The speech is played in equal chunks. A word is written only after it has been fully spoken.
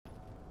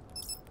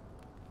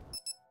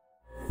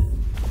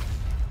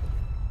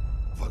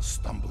Was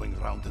stumbling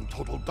around in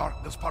total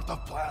darkness part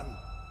of plan?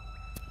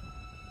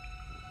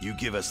 You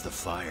give us the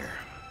fire,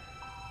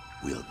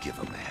 we'll give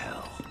them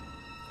hell.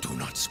 Do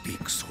not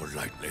speak so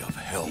lightly of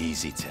hell.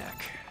 Easy,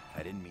 Tech.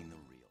 I didn't mean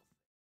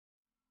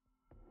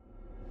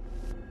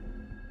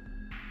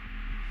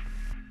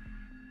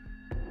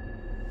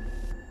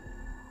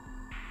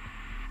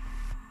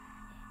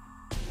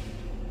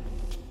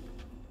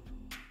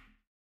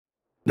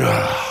the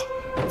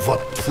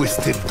What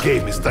twisted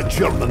game is the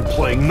German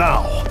playing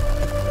now?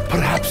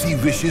 Perhaps he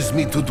wishes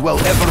me to dwell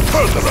ever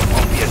further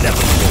upon the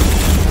inevitable.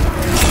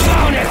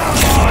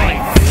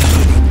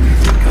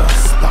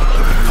 Stuck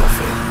in the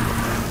coffin.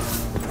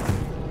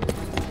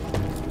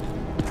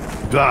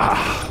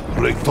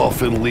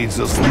 Richtofen leads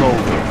us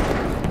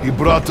nowhere. He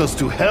brought us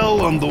to hell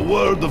on the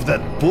word of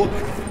that book,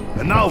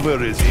 and now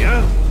where is he,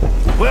 huh?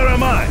 Where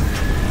am I?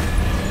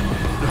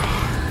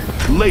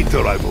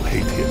 Later I will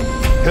hate him.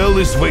 Hell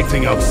is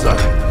waiting outside.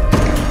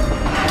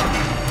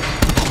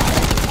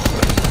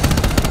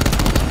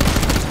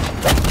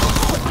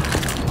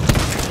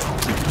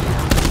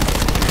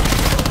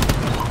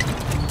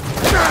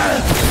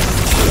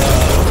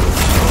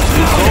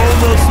 This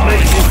almost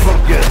makes me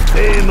forget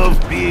pain of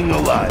being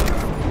alive.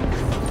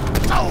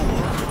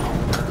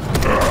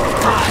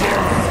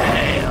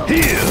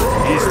 Here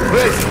is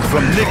present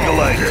from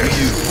Nikolai to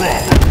you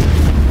all.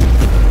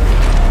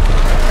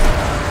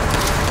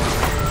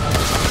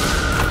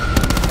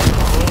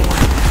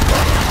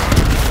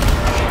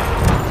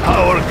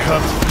 Power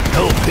cut,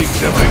 hell pigs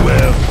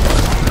everywhere.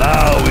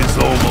 Now is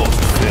almost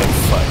fair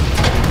fight.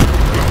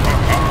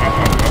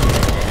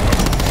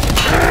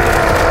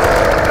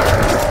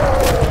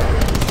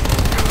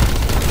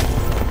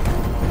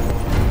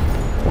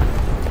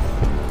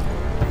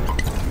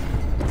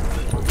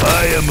 I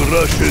am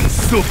Russian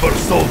super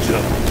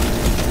soldier.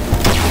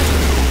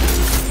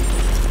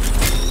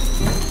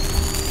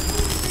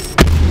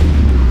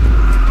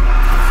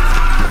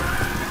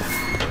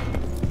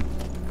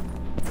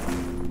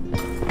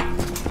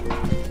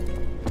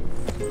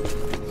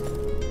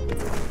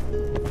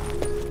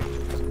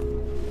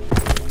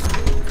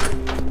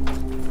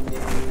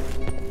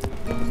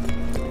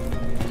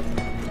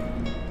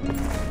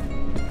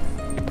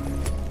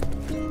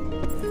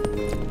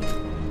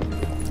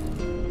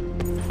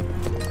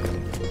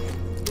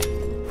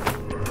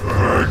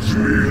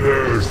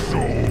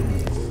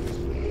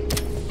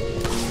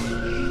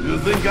 You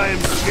think I am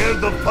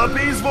scared of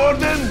puppies,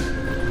 Warden?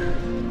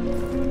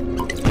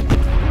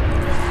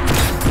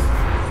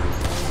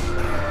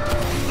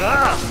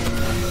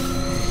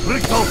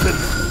 Richtofen!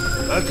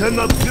 I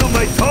cannot feel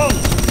my tongue!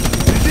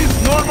 Is this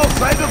normal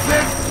side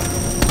effect?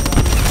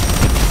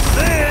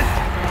 Say it!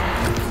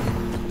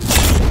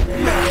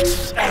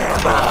 Max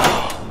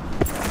ammo!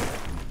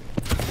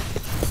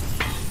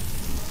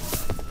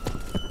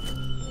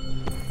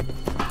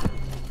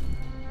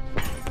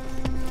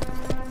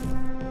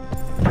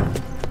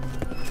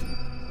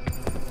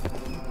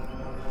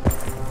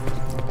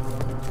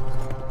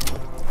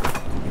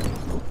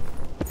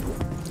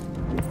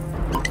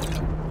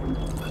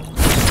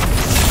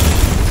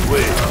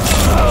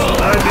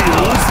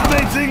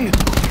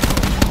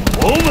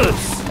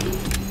 Almost!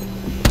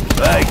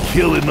 I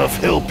kill enough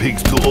hell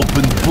pigs to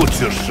open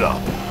butcher shop.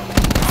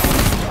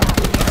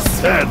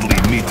 Sadly,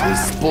 meat is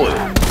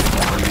spoiled.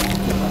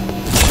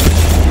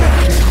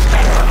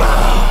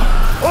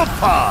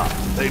 Opa!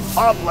 They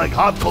pop like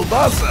hot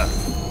kolbasa.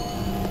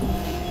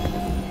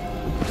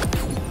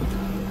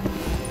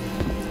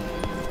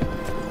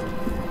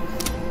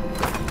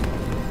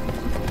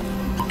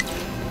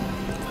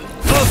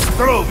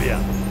 Nostrovia!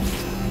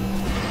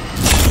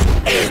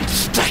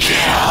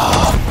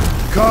 Insta-kill!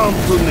 Come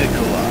to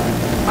Nikolai.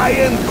 I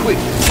am quick.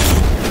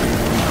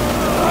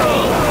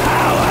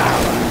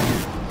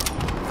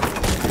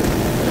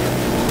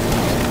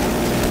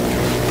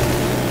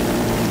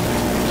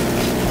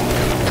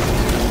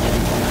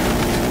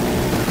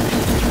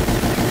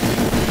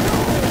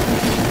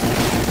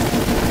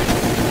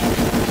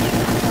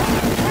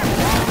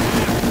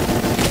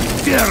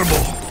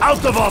 Terrible!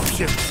 Out of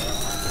options!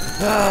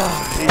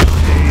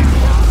 Indeed.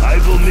 I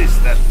will miss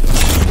that.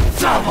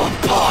 Double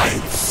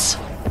points!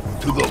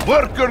 To the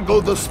worker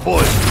go the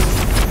spoils.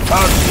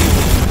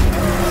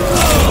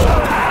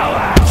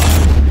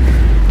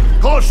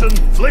 Caution!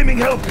 Flaming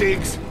hell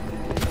pigs!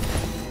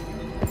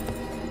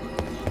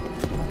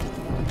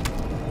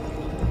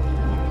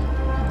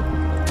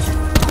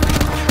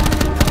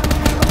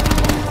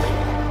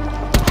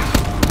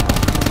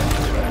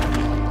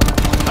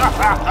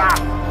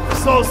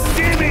 So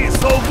skinny,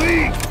 so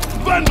weak!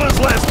 When was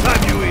last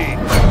time you ate?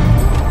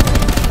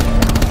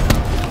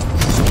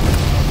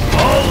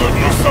 All of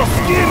you so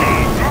skinny!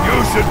 You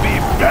should be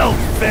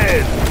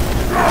belt-fed!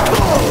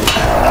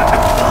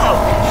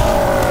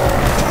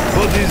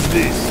 What is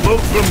this?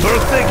 Smoke from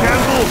birthday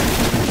candle?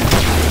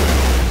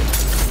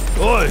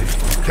 Oi!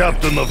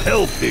 Captain of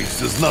Hell Pigs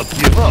does not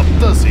give up,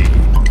 does he?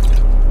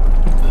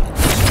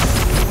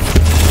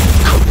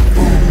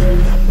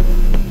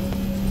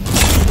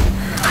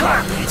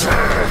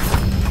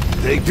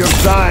 Take your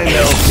time,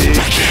 Hell Pig.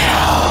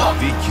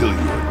 We kill you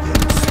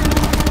again.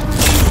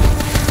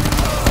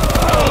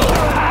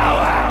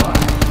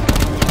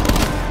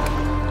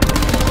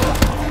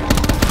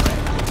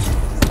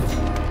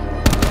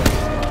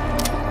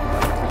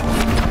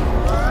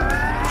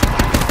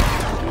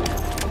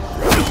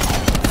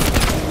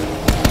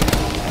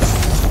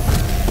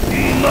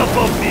 Enough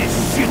of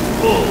this shit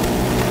bull!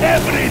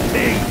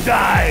 Everything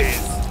dies!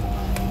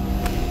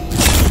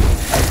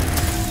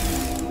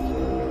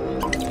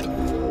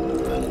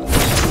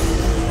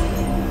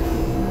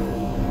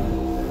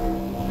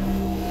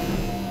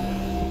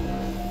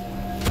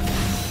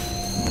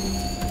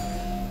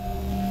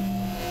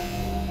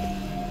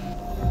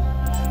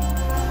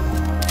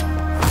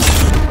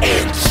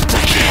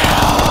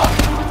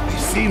 He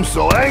seems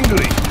so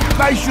angry.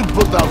 I should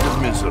put out his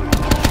misery.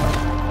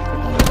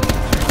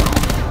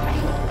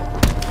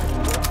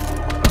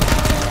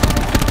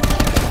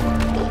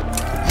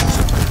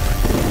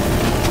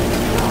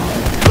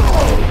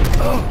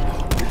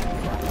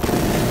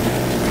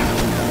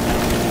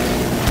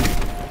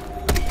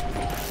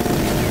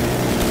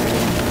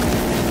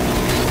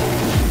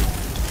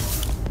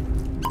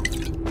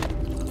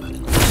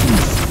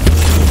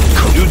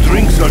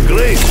 Drinks are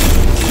great.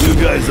 You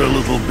guys are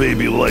little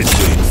baby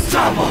lightweights.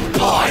 Double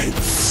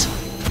points!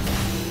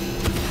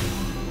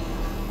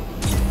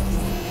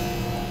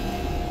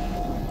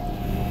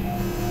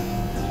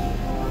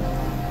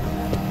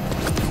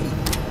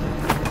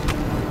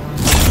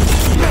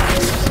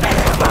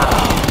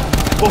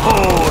 Oh,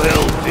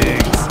 hell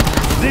digs.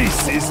 This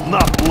is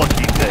not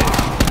lucky day.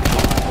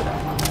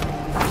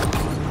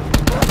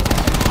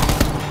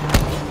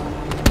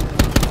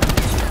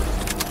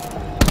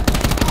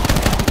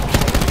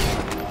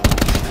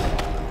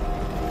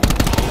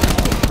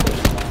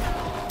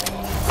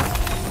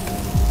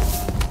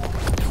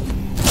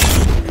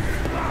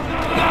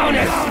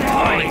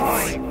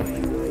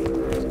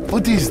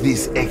 What is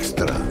this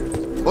extra?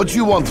 What do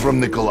you want from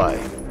Nikolai?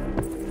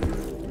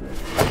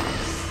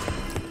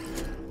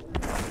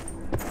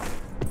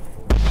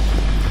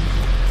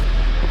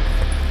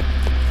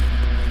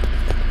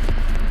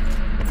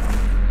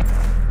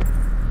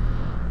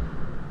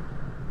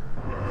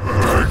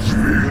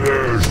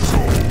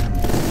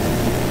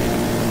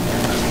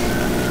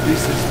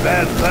 This is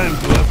bad time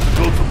to have to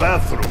go to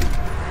bathroom.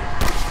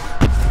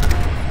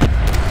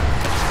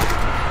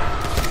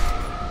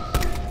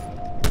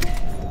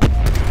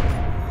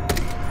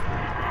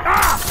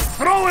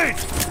 Throw it!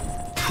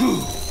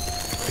 Phew.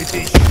 It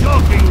is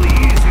shockingly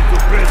easy to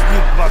press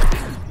nuke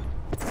button.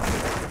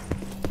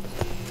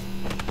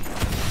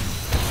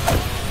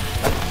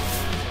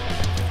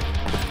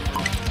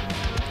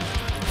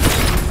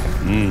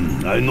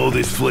 I know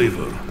this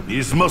flavor.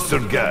 It's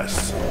mustard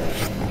gas.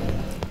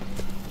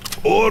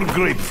 Or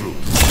grapefruit.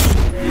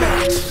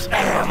 Max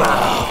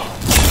ammo!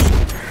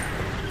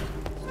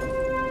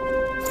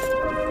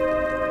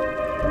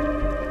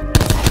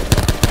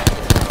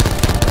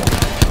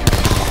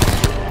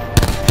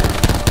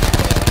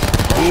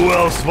 Who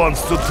else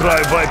wants to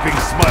try wiping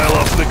smile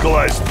off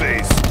Nikolai's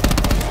face?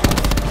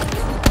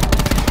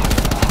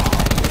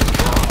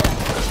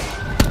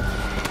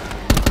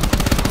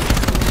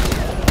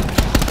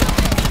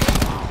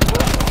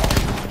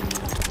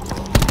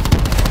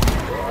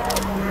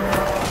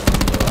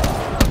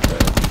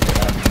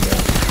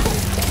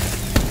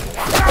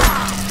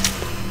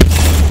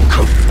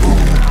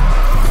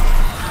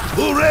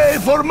 Hooray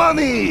for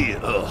money!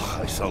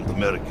 Ugh, I sound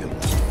American.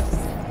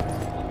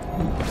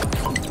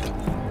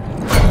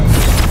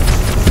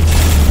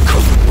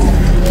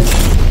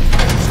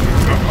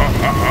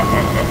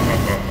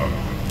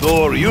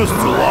 Door used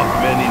to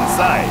lock men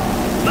inside.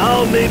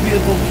 Now maybe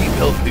it will keep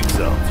helpings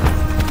out.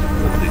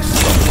 But this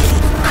something.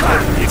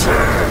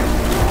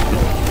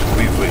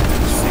 We wait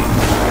and see.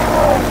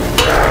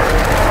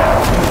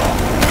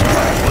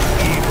 What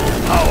evil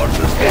power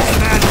does this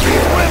man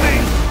keep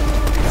living?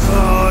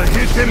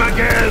 Hit him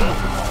again!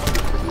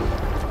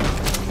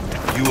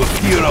 You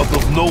appear out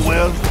of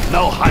nowhere,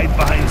 now hide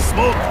behind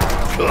smoke?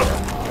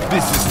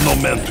 This is no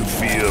man to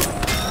fear.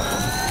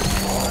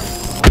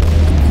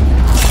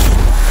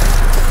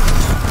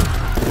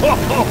 Ho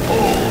ho ho!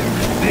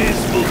 This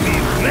will be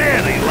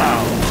very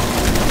loud!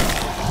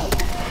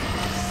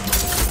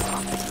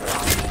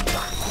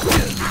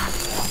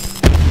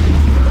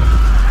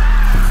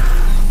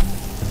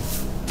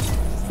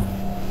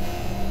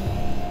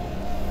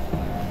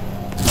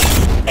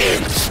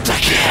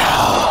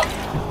 Insta-kill!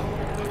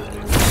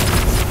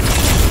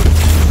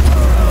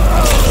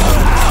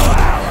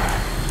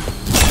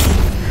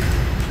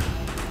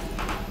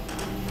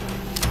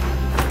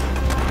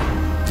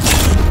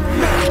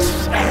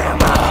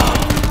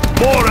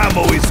 More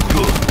ammo is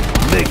good.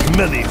 Make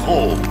many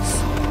holes.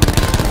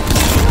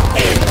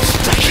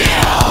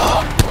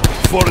 Insta-kill!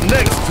 For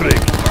next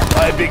trick,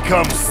 I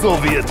become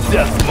Soviet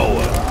death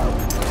mower.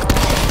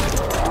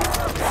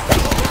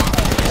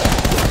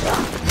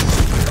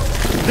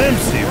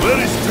 Dempsey, where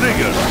is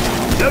Trigger?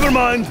 Never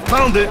mind,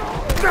 found it.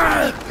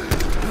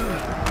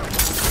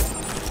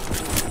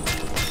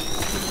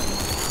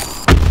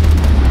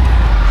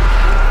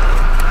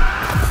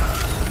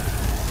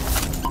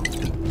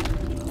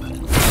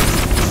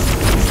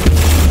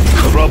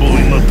 Trouble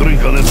in the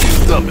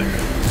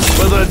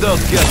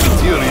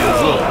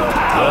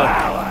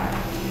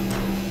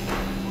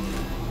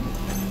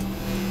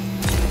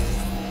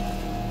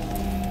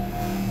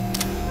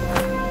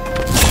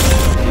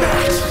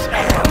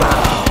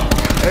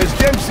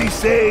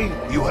say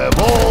you have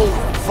all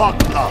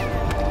fucked up.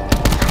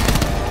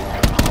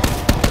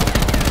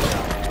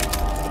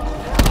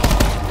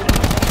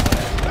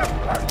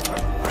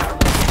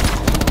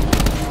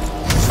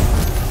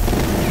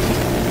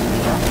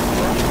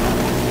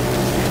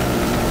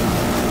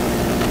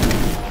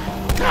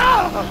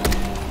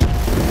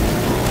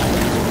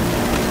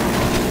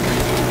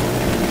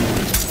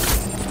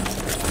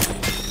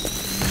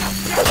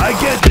 I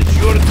get it,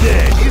 you're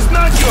dead. It's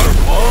not your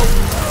fault.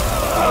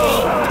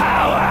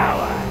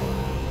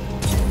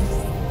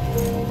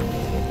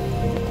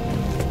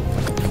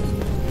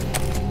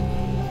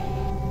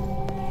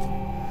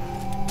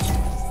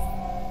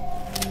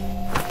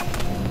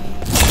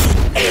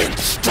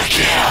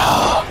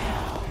 Insta-kill!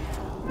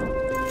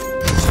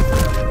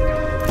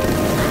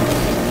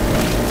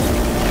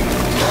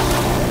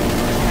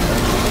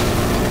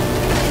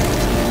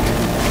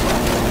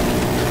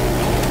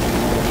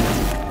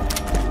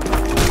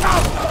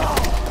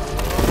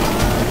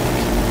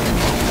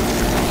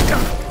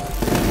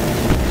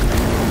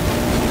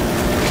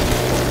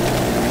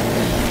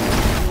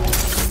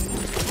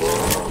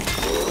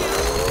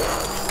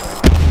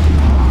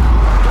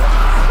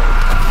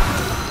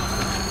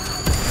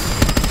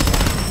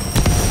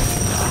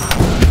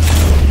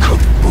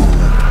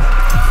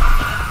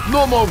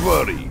 No more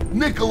worry.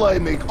 Nikolai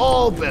make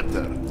all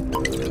better.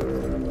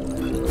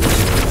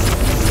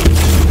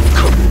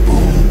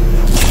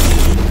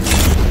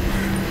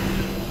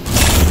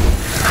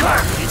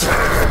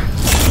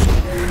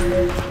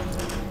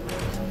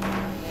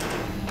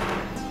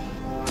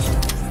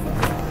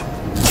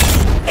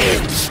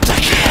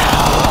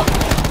 Insta-kill!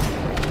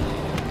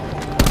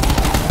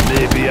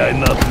 Maybe I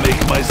not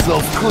make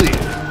myself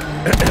clear.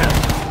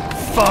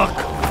 Fuck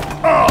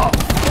off!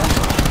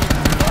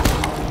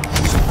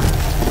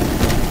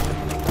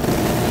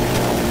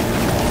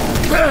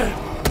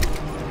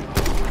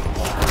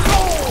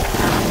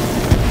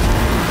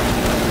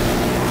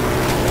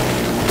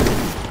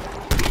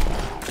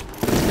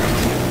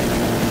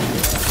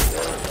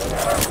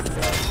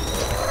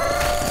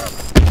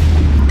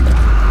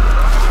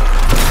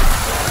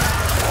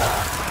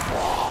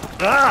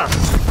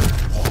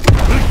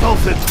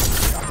 Repulsive!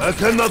 I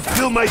cannot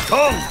feel my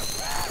tongue!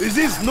 Is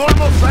this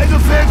normal side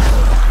effect?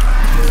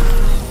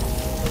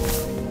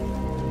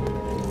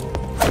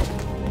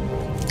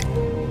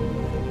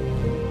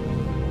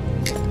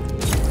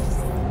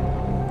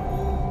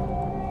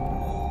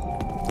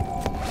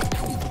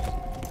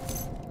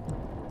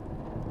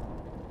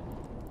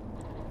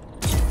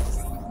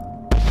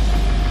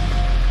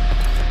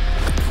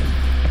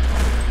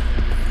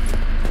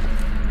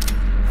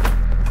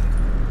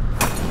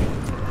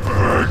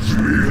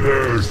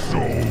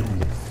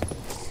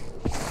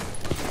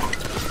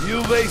 You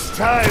waste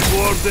time,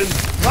 Warden.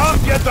 Come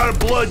get our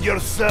blood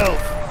yourself.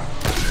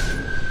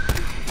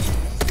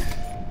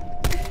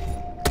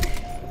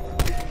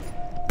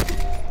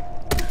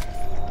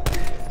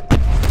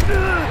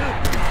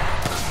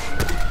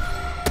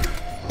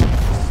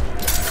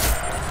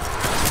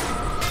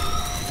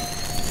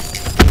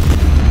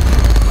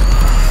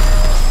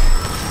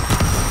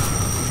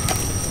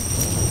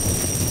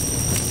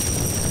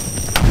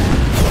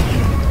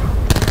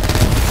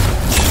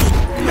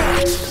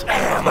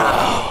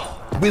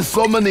 With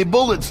so many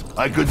bullets,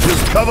 I could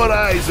just cover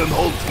eyes and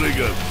hold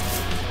trigger.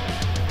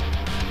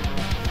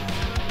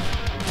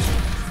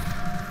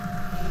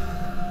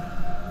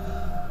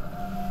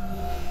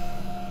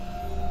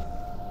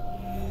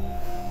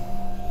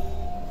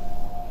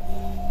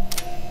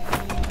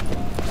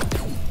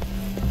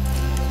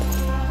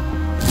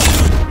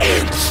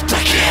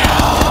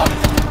 Insta-kill!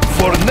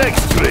 For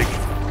next trick,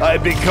 I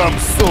become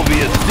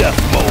Soviet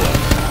death mower.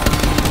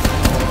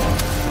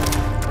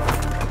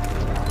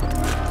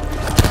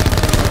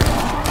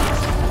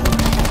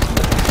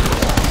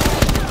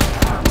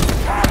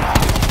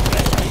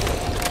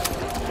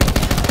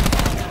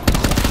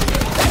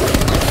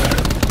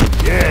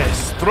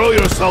 Throw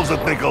yourselves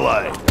at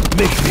Nikolai.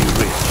 Make me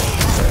rich.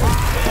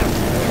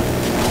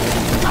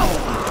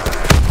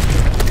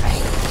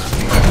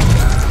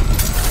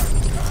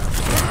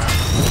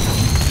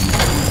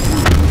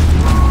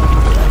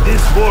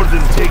 This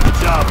warden take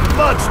job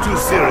much too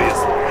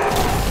seriously.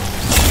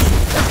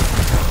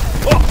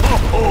 Ho ho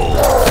ho!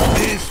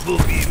 This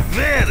will be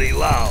very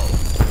loud.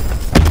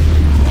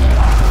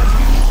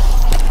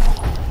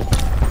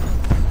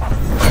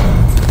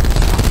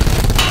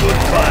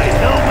 Goodbye,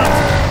 helmet.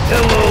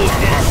 Hello,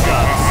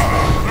 headshots.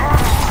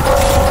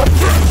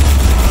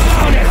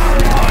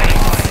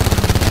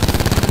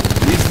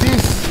 Is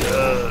this,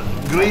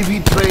 gravy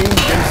train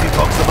Dempsey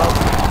talks about?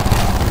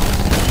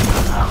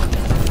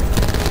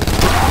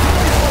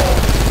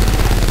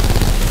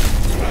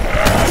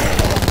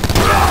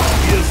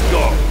 He is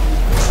gone.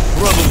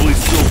 Probably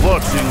still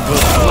watching,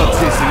 but not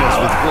chasing us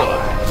with blood.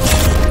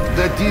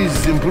 That is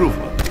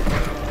improvement.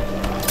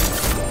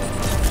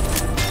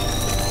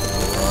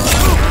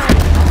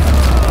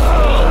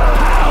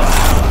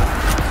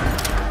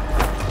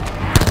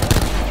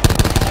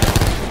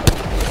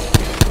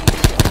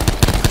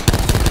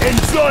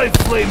 Enjoy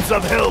Flames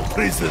of Hell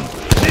Prison!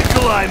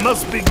 Nikolai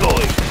must be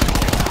going!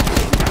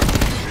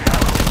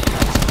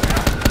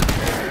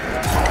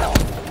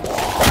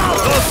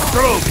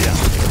 Ostrovia!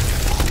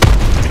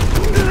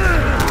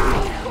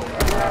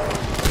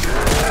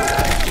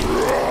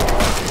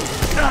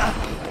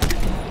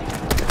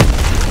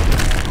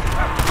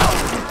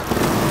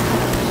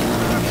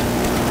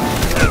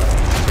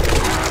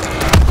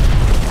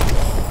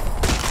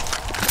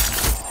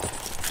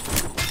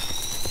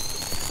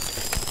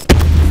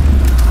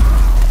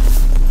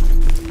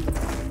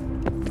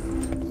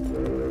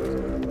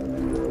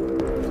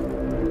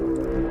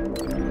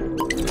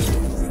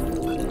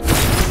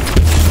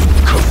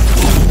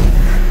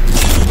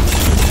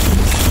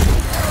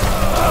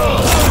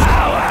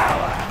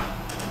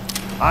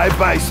 I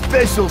buy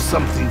special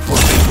something for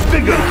the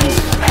bigger group.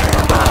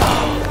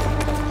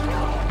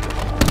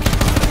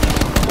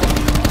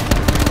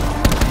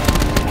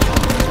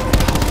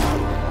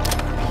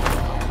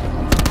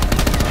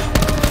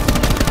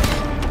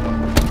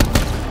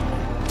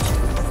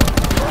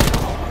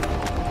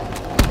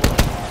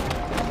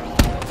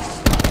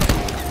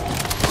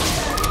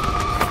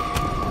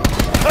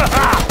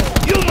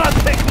 You'll not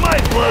take my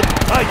blood,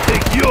 I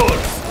take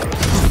yours!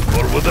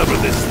 Or whatever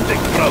this thick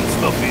brown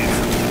stuff is.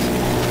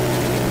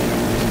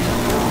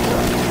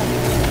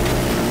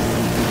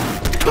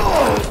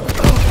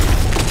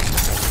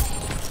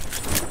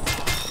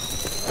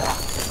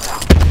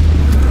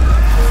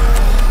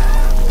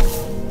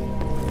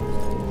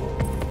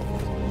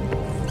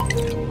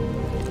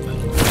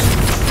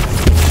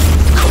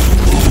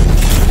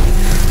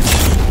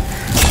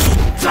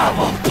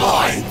 Double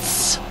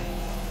points!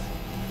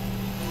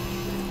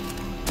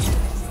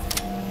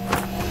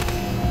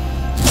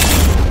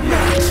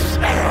 Max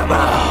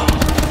ammo!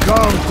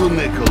 Come to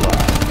Nicola.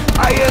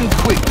 I end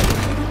quickly.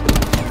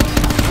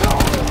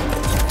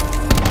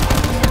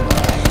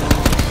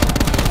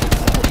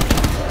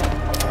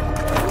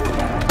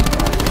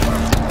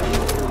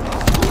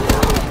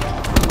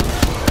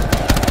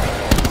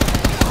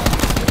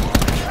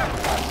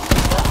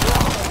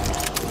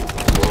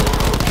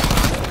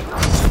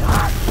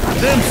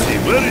 Dempsey,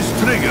 where is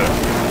Trigger?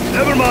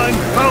 Never mind,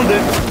 found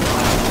it.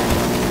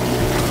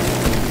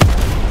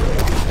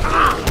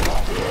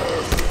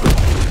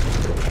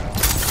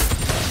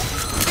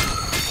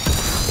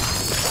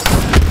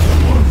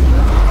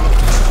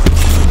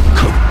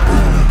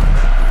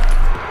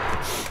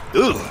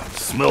 Ugh,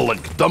 smell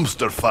like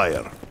dumpster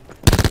fire.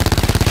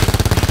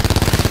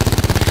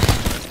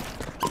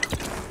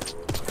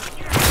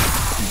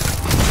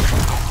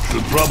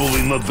 Should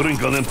probably not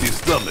drink on empty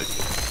stomach.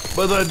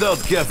 But I doubt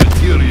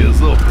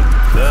cafeteria's open.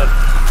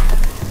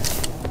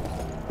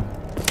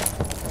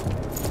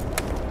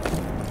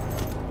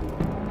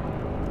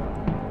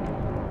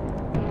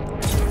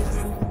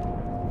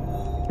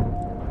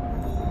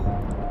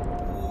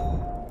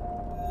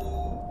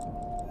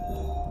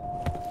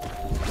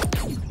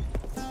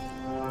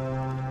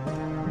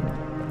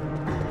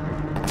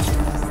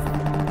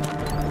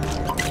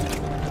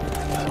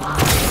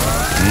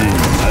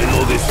 I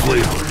know this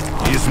flavor.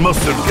 It's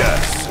mustard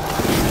gas.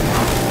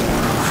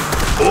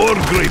 Or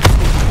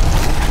grapefruit.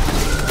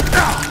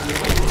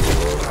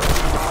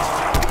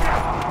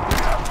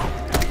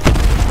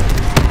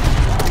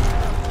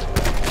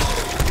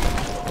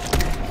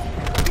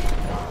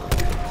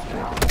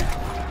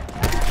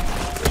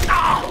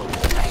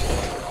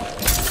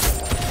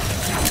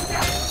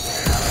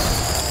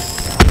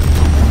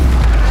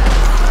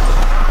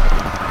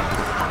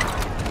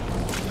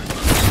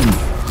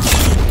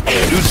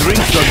 You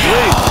drinks are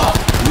great.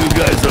 You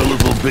guys are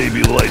little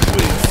baby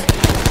lightweights.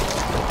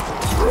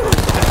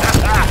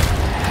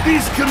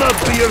 These cannot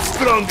be your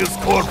strongest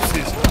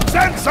corpses.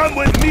 Send some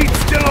with meat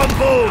still on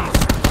bones.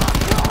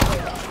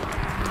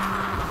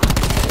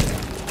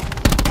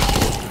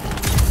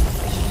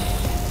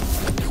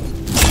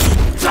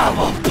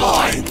 Double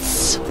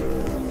points!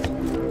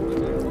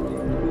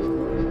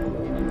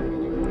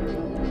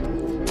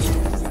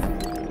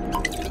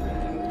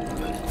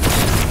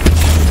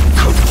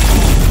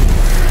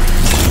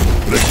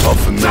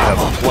 Richtofen may have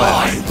a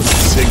plan.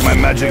 Take my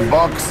magic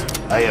box.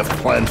 I have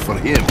planned for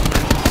him.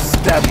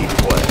 Stabby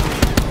plan.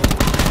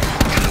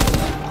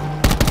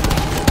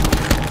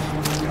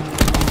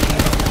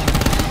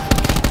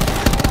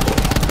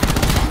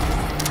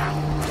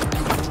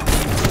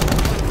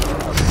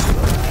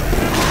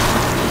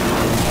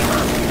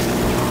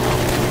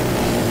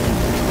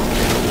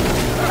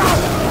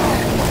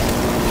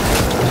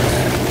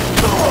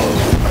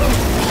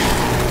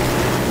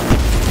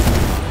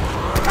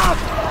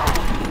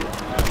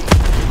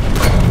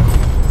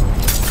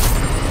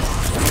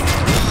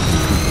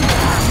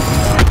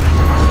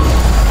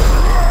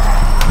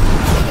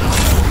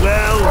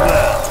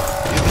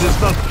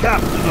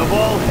 Captain of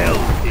all hell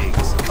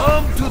pigs,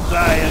 come to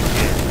die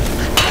again.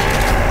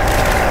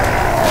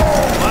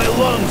 My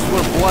lungs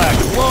were black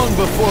long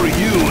before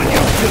you and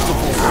your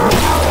pitiful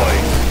smooth boy.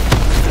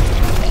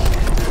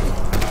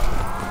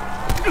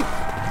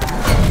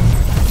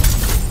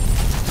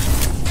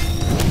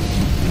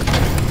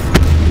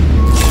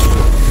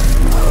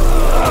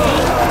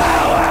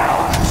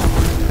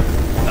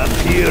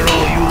 Appear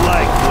all you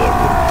like,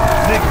 Gordon.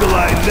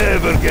 Nikolai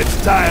never gets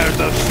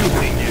tired of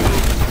shooting you.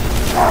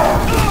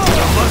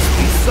 There must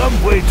be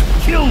some way to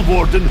kill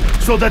Warden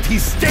so that he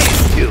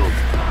stays killed.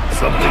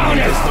 Something he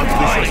does not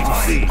wish us to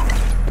see.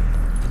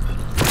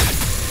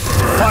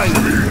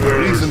 Finally, a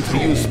reason to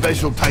use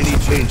special tiny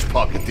change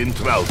pocket in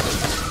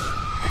trousers.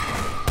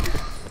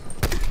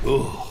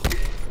 Oh,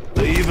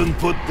 they even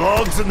put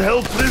dogs in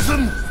hell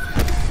prison?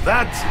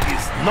 That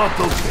is not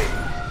okay.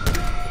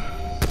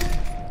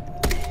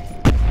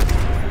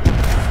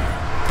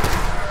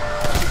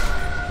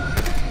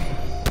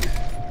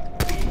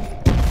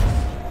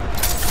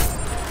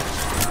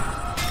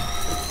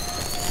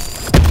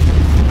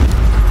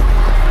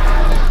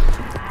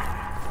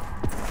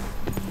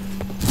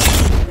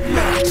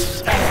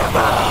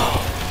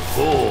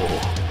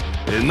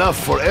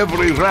 Enough for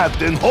every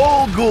rat in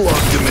whole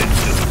Gulag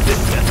dimension.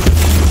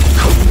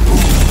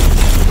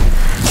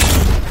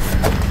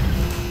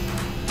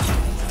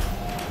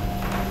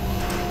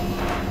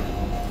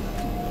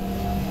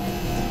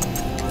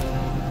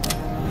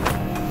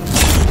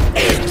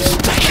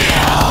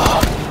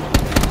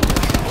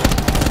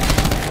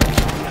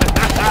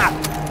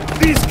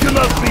 These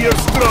cannot be your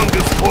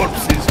strongest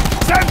corpses.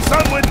 Send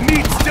some with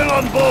meat still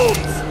on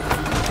bones.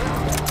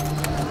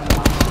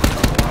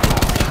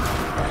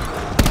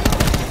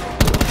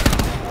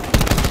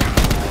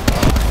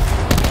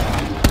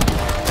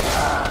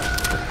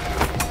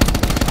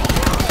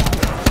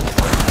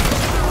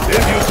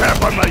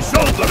 On my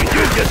shoulder,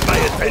 you get my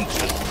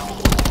attention.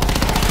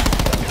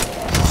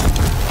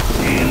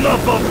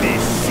 Enough of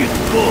this shit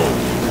bull.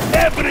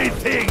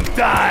 Everything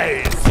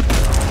dies.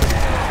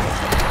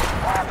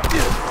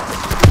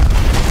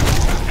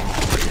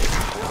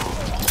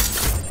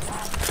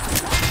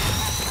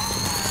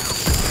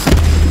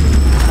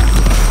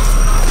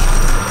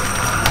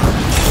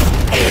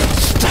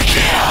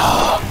 Insta-kill.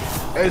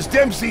 As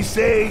Dempsey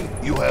say,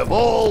 you have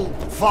all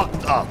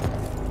fucked up.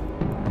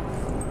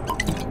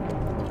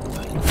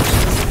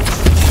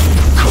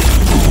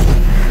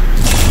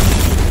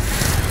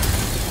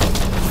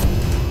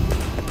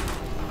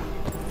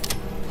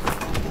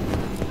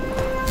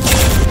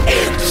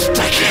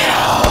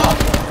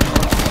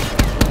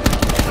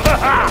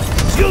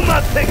 You'll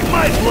not take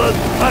my blood,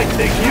 I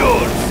take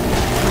yours!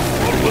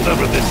 Or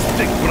whatever this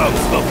thick brown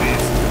stuff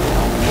is.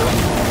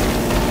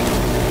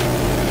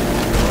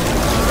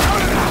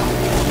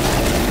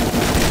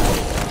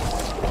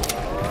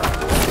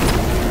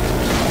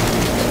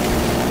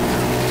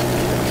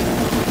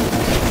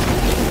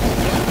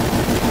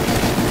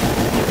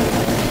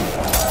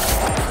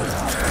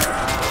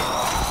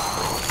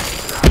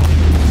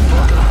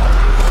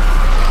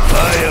 I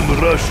am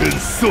Russian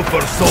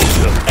super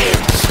soldier.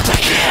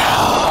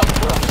 Insta-kill!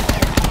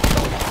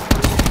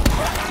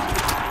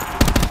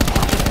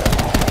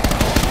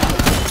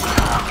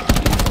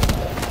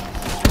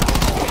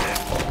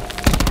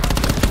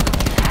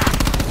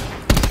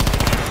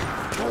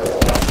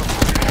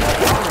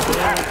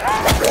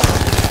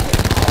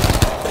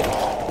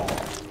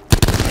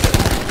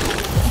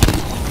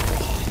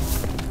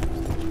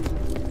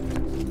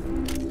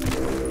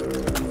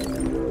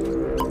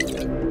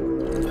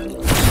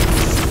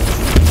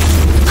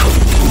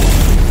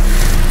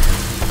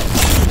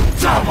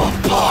 Double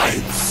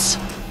points!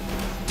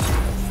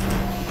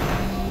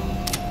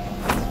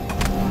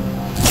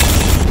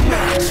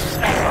 Max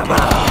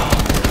ammo!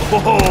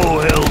 Oh,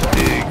 hell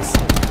pigs!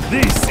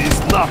 This is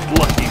not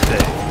lucky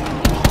day.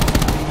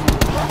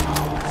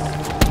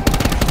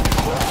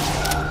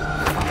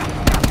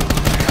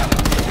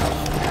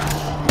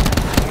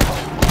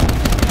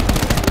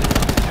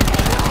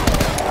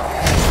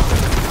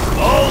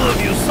 All of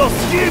you so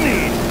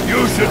skinny! You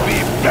should be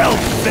belt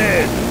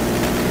fed!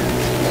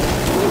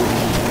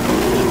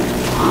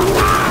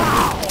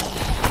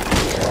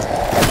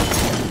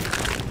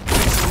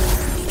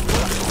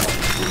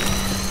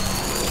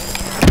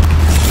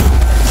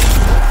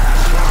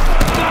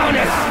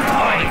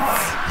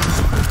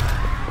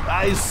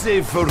 I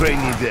save for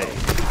rainy day.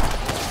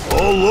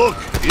 Oh look,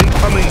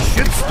 incoming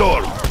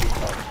shitstorm.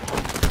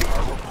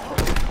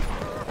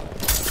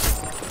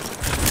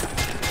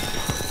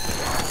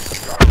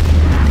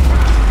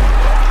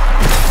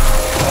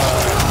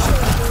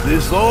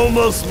 This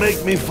almost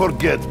makes me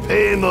forget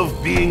pain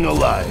of being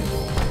alive.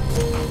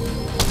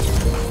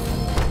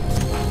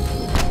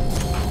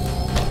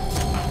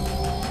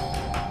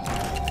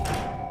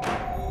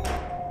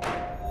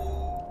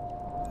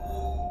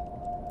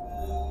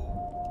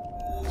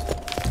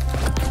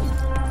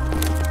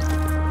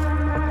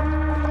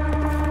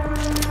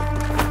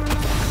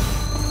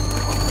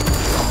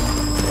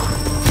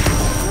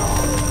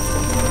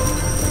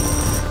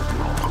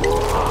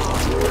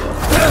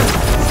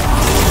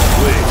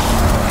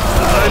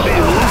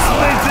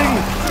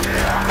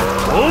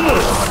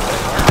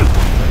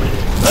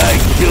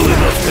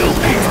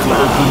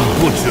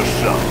 Butcher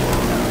shop.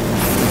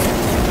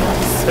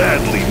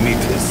 Sadly,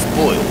 meat is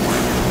spoiled.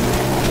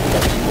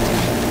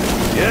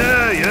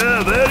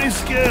 Yeah, very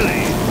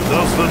scary.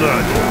 That's what I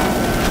do.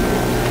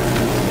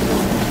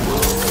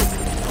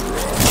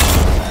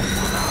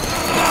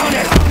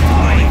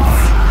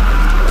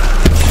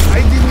 I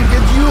didn't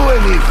get you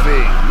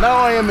anything. Now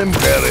I am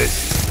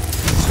embarrassed.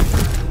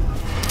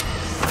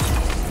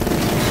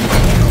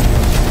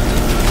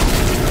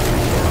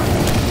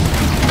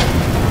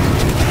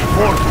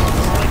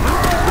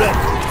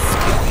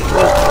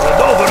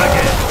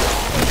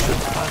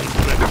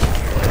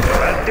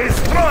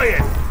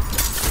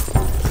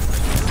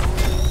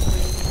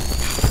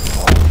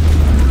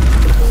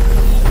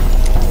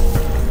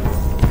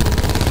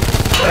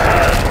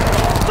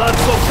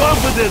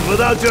 confident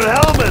without your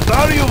helmet,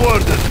 are you,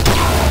 Warden?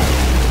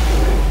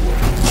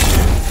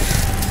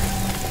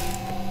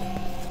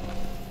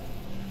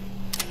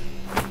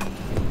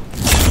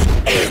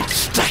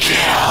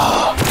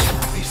 Insta-kill!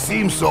 They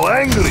seem so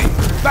angry.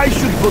 I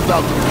should put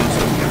out the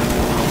music.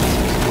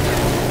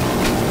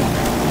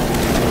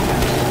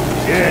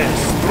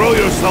 Yes, throw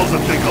yourselves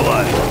at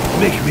Nikolai.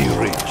 Make me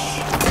rich.